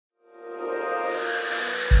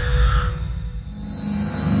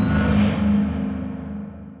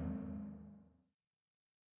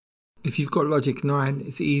If you've got Logic 9,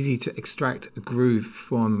 it's easy to extract a groove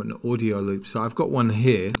from an audio loop. So I've got one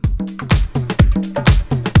here.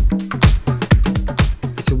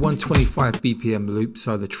 It's a 125 BPM loop,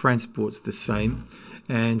 so the transport's the same.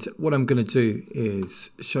 And what I'm going to do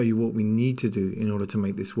is show you what we need to do in order to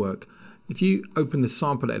make this work. If you open the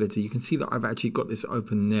sample editor, you can see that I've actually got this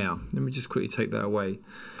open now. Let me just quickly take that away.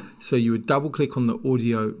 So you would double click on the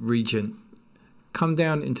audio region, come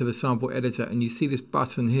down into the sample editor, and you see this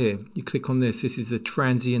button here. You click on this. This is the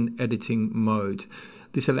Transient Editing mode.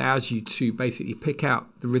 This allows you to basically pick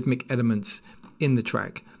out the rhythmic elements in the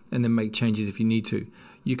track and then make changes if you need to.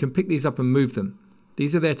 You can pick these up and move them.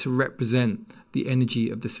 These are there to represent the energy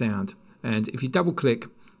of the sound. And if you double click,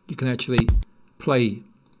 you can actually play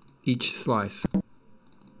each slice.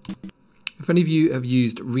 If any of you have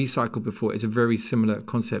used Recycle before, it's a very similar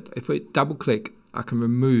concept. If I double click, I can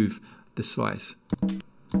remove the slice.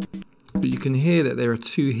 But you can hear that there are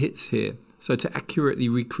two hits here. So to accurately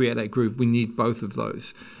recreate that groove, we need both of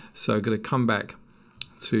those. So I'm going to come back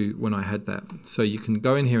to when I had that. So you can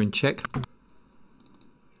go in here and check.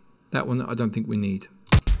 That one I don't think we need.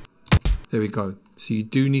 There we go. So you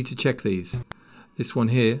do need to check these. This one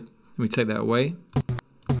here, let me take that away.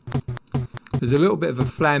 There's a little bit of a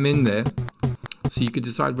flam in there, so you could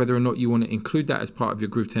decide whether or not you want to include that as part of your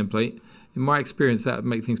groove template. In my experience, that would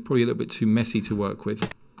make things probably a little bit too messy to work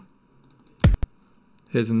with.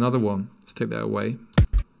 Here's another one. Let's take that away.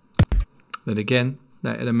 Then again,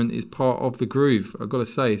 that element is part of the groove, I've got to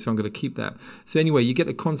say, so I'm going to keep that. So anyway, you get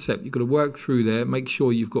the concept. You've got to work through there, make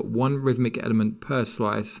sure you've got one rhythmic element per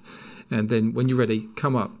slice, and then when you're ready,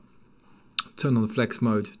 come up, turn on the flex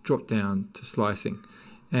mode, drop down to slicing.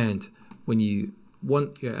 And when you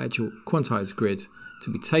want your actual quantized grid to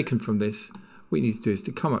be taken from this, what you need to do is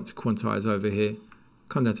to come up to quantize over here,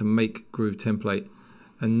 come down to make groove template,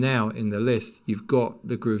 and now in the list you've got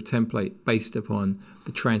the groove template based upon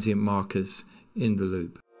the transient markers in the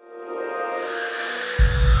loop.